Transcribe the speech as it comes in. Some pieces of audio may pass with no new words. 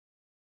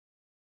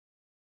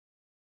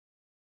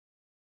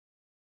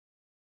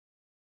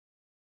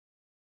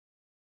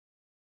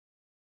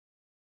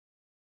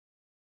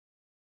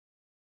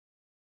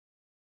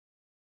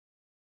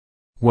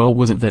Well,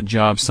 wasn't that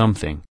job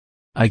something?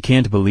 I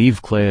can't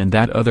believe Clay and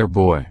that other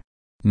boy.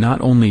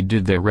 Not only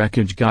did their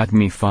wreckage got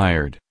me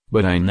fired,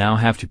 but I now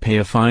have to pay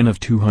a fine of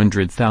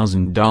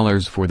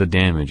 $200,000 for the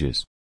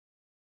damages.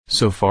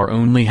 So far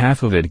only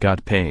half of it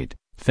got paid,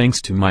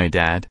 thanks to my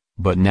dad,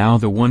 but now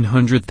the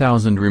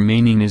 $100,000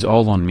 remaining is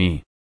all on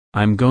me.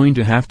 I'm going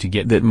to have to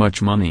get that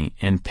much money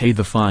and pay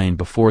the fine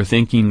before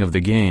thinking of the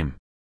game.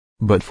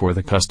 But for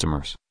the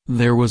customers,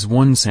 there was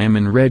one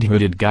salmon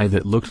red-hooded guy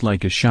that looked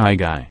like a shy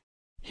guy.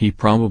 He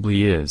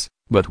probably is,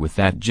 but with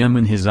that gem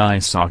in his eye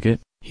socket,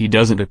 he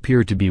doesn't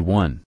appear to be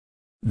one.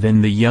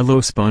 Then the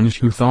yellow sponge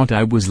who thought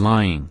I was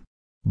lying.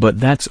 But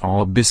that's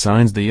all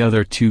besides the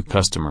other two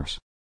customers.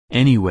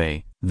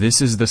 Anyway,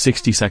 this is the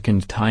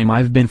 62nd time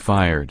I've been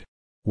fired.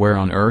 Where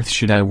on earth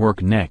should I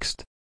work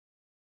next?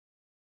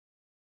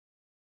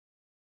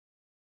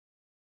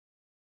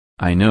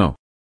 I know.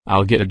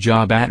 I'll get a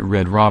job at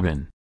Red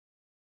Robin.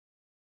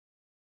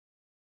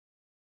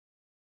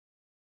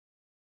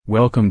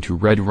 Welcome to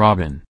Red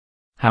Robin.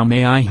 How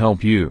may I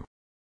help you?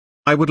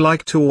 I would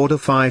like to order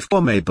 5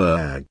 gourmet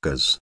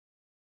burgers.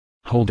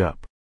 Hold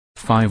up.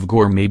 5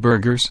 gourmet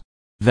burgers?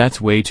 That's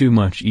way too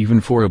much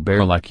even for a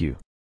bear like you.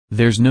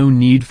 There's no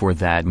need for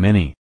that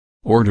many.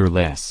 Order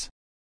less.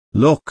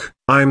 Look,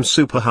 I'm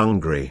super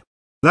hungry.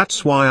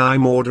 That's why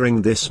I'm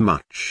ordering this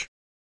much.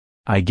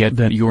 I get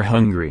that you're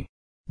hungry.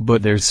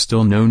 But there's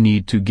still no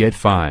need to get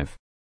 5.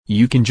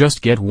 You can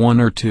just get 1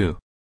 or 2.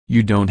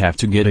 You don't have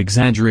to get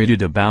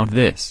exaggerated about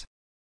this.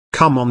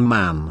 Come on,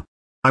 man.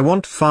 I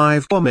want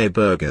 5 gourmet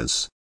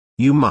burgers.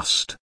 You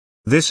must.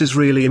 This is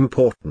really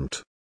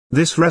important.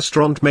 This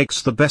restaurant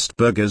makes the best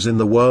burgers in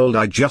the world.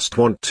 I just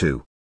want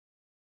to.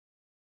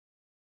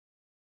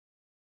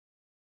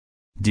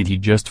 Did he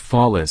just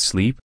fall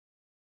asleep?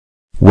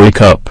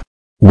 Wake up.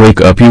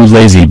 Wake up, you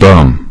lazy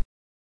bum.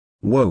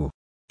 Whoa.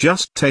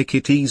 Just take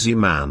it easy,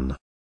 man.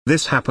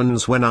 This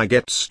happens when I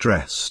get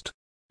stressed.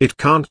 It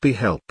can't be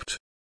helped.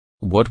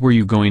 What were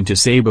you going to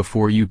say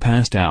before you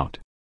passed out?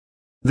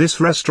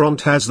 This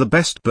restaurant has the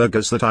best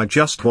burgers that I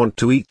just want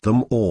to eat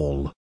them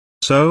all.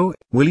 So,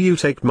 will you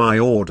take my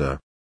order?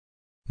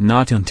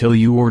 Not until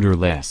you order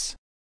less.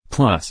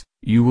 Plus,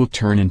 you will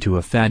turn into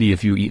a fatty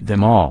if you eat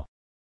them all.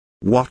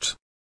 What?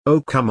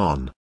 Oh, come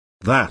on.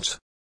 That.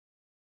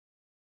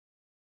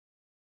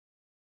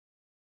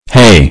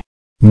 Hey!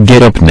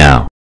 Get up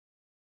now.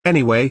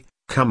 Anyway,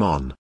 come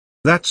on.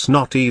 That's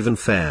not even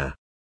fair.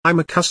 I'm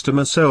a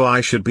customer, so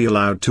I should be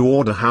allowed to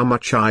order how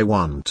much I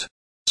want.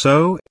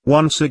 So,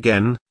 once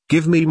again,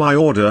 give me my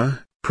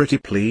order, pretty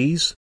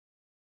please.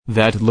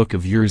 That look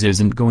of yours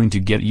isn't going to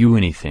get you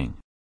anything.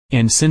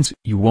 And since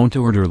you won't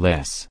order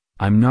less,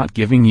 I'm not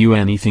giving you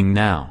anything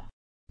now.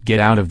 Get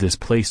out of this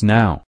place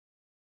now.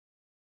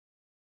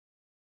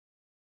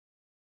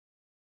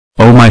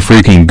 Oh my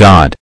freaking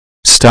god.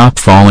 Stop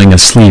falling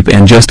asleep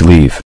and just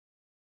leave.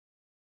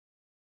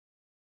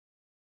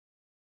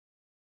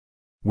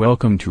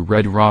 Welcome to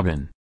Red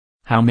Robin.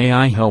 How may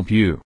I help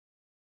you?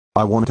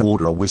 I want to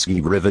order a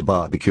Whiskey River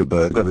barbecue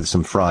burger with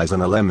some fries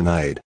and a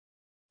lemonade.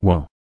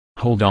 Whoa.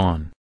 Hold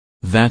on.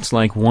 That's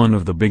like one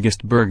of the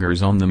biggest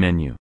burgers on the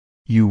menu.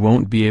 You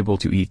won't be able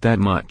to eat that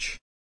much.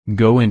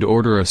 Go and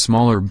order a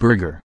smaller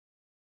burger.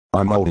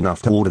 I'm old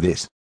enough to order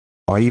this.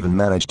 I even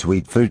managed to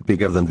eat food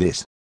bigger than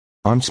this.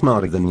 I'm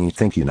smarter than you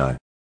think, you know.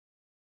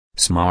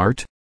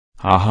 Smart?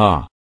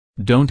 Haha.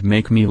 Don't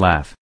make me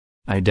laugh.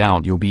 I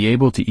doubt you'll be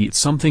able to eat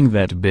something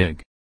that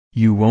big.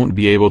 You won't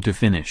be able to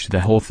finish the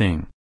whole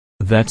thing.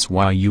 That's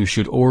why you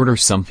should order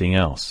something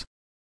else.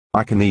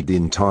 I can eat the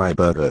entire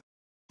burger.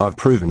 I've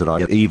proven that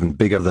I eat even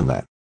bigger than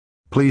that.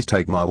 Please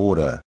take my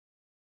order.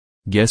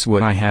 Guess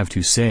what I have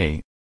to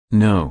say?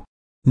 No.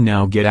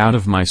 Now get out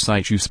of my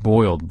sight, you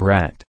spoiled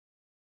brat.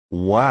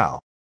 Wow.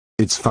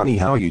 It's funny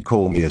how you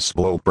call me a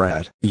spoiled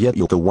brat, yet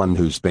you're the one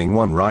who's being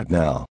one right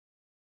now.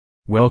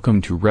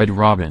 Welcome to Red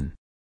Robin.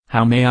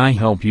 How may I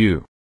help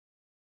you?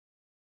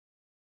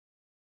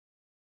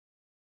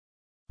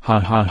 Ha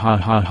ha ha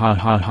ha ha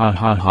ha ha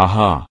ha ha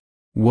ha.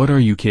 What are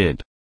you,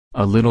 kid?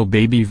 A little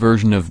baby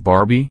version of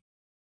Barbie?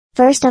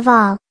 First of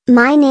all,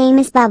 my name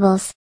is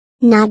Bubbles,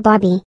 not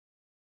Barbie.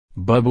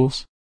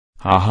 Bubbles?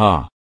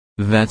 Haha.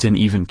 That's an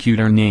even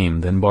cuter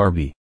name than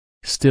Barbie.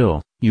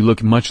 Still, you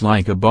look much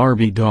like a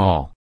Barbie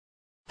doll.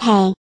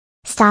 Hey.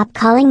 Stop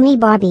calling me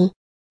Barbie.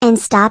 And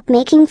stop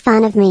making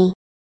fun of me.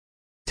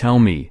 Tell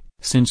me,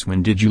 since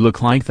when did you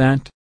look like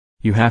that?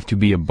 You have to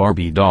be a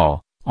Barbie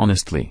doll,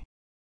 honestly.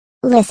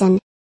 Listen.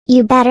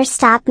 You better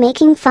stop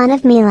making fun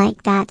of me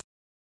like that.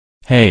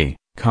 Hey,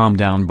 calm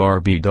down,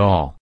 Barbie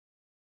doll.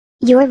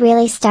 You're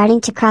really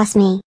starting to cross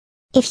me.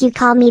 If you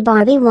call me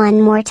Barbie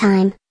one more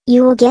time,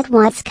 you will get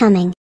what's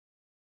coming.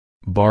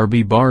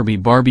 Barbie Barbie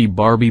Barbie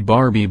Barbie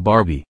Barbie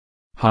Barbie.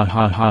 Ha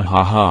ha ha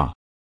ha ha.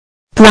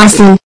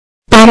 Blossom.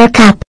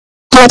 Buttercup.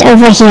 Get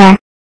over here.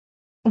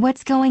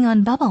 What's going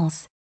on,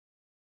 Bubbles?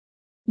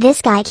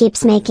 This guy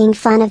keeps making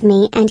fun of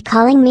me and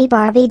calling me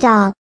Barbie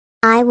doll.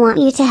 I want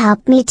you to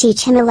help me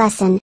teach him a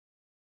lesson.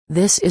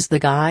 This is the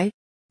guy?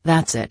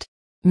 That's it.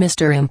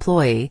 Mr.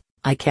 Employee,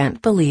 I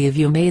can't believe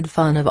you made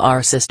fun of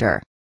our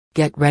sister.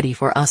 Get ready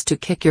for us to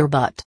kick your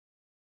butt.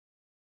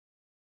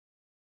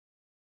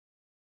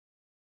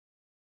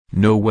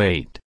 No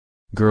wait.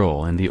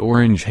 Girl in the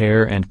orange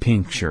hair and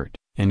pink shirt,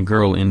 and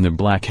girl in the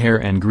black hair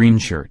and green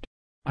shirt.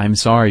 I'm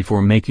sorry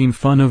for making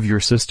fun of your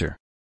sister.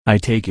 I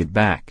take it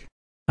back.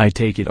 I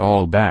take it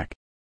all back.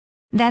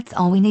 That's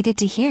all we needed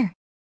to hear.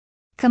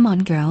 Come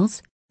on,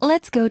 girls.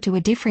 Let's go to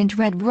a different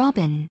Red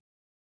Robin.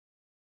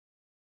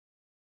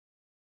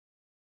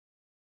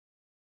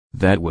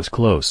 That was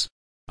close.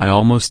 I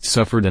almost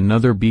suffered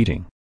another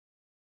beating.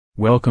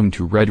 Welcome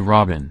to Red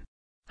Robin.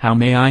 How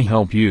may I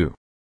help you?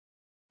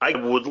 I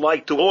would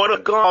like to order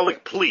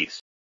garlic,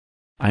 please.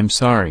 I'm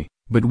sorry,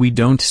 but we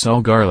don't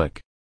sell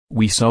garlic.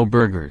 We sell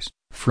burgers,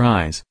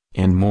 fries,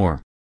 and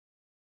more.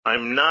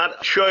 I'm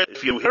not sure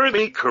if you heard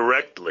me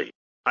correctly.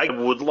 I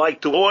would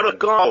like to order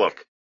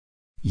garlic.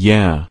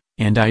 Yeah,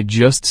 and I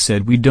just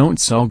said we don't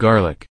sell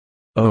garlic.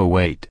 Oh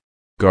wait.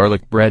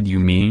 Garlic bread you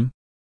mean?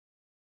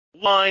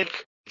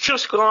 Like,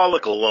 just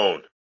garlic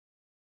alone.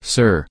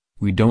 Sir,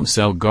 we don't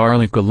sell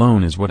garlic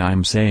alone is what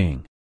I'm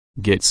saying.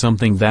 Get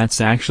something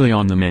that's actually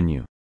on the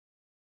menu.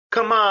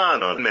 Come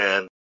on,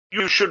 man.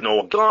 You should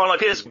know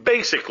garlic is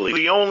basically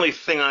the only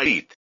thing I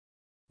eat.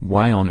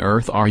 Why on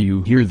earth are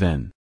you here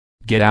then?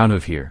 Get out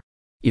of here.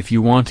 If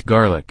you want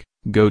garlic,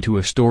 go to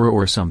a store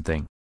or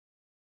something.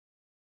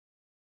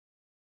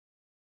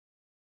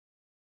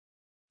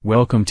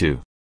 Welcome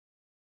to.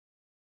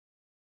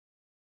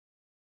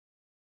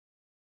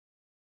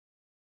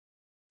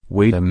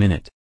 Wait a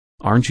minute.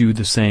 Aren't you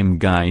the same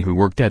guy who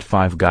worked at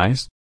Five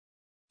Guys?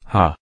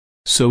 Ha.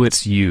 So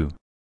it's you.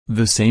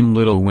 The same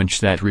little wench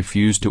that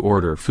refused to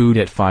order food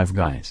at Five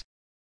Guys.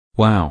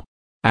 Wow.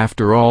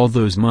 After all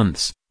those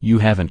months, you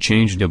haven't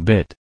changed a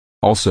bit.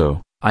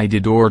 Also, I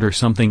did order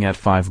something at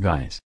Five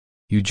Guys.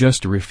 You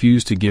just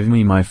refused to give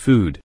me my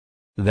food.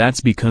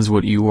 That's because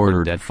what you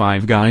ordered at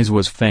Five Guys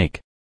was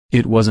fake.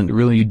 It wasn't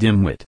really,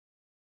 dimwit.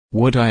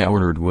 What I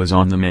ordered was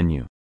on the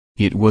menu.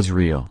 It was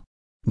real.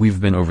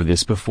 We've been over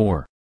this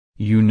before.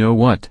 You know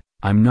what,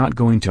 I'm not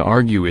going to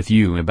argue with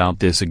you about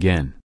this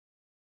again.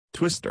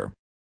 Twister.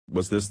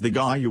 Was this the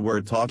guy you were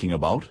talking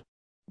about?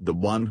 The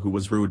one who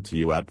was rude to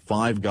you at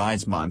Five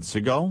Guys months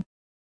ago?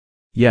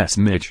 Yes,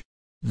 Mitch.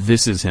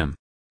 This is him.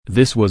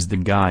 This was the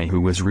guy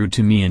who was rude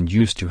to me and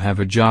used to have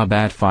a job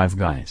at Five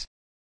Guys.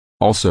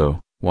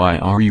 Also, why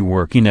are you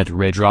working at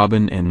Red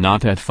Robin and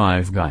not at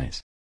Five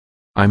Guys?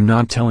 I'm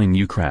not telling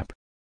you crap.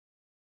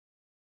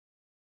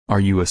 Are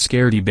you a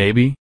scaredy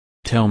baby?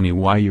 Tell me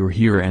why you're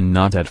here and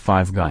not at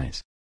Five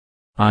Guys.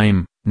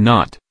 I'm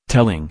not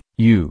telling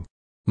you.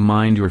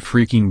 Mind your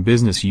freaking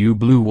business, you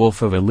blue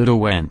wolf of a little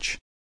wench.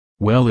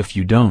 Well, if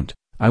you don't,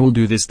 I will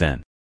do this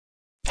then.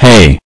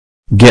 Hey!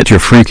 Get your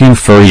freaking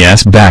furry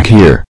ass back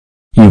here.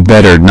 You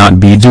better not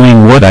be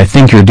doing what I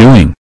think you're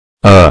doing.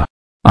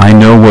 I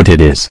know what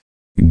it is.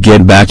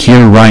 Get back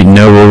here right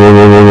now.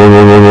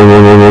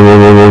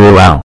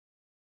 Wow.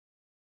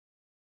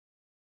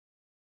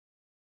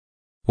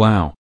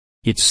 Wow.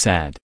 It's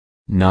sad.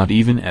 Not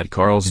even at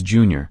Carl's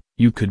Jr.,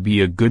 you could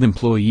be a good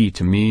employee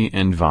to me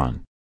and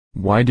Vaughn.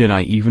 Why did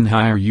I even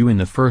hire you in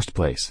the first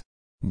place?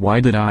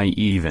 Why did I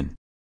even?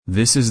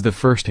 This is the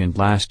first and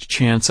last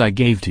chance I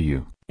gave to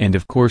you, and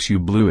of course you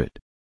blew it.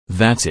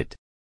 That's it.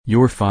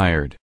 You're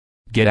fired.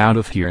 Get out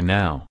of here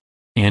now.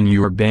 And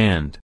you're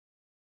banned.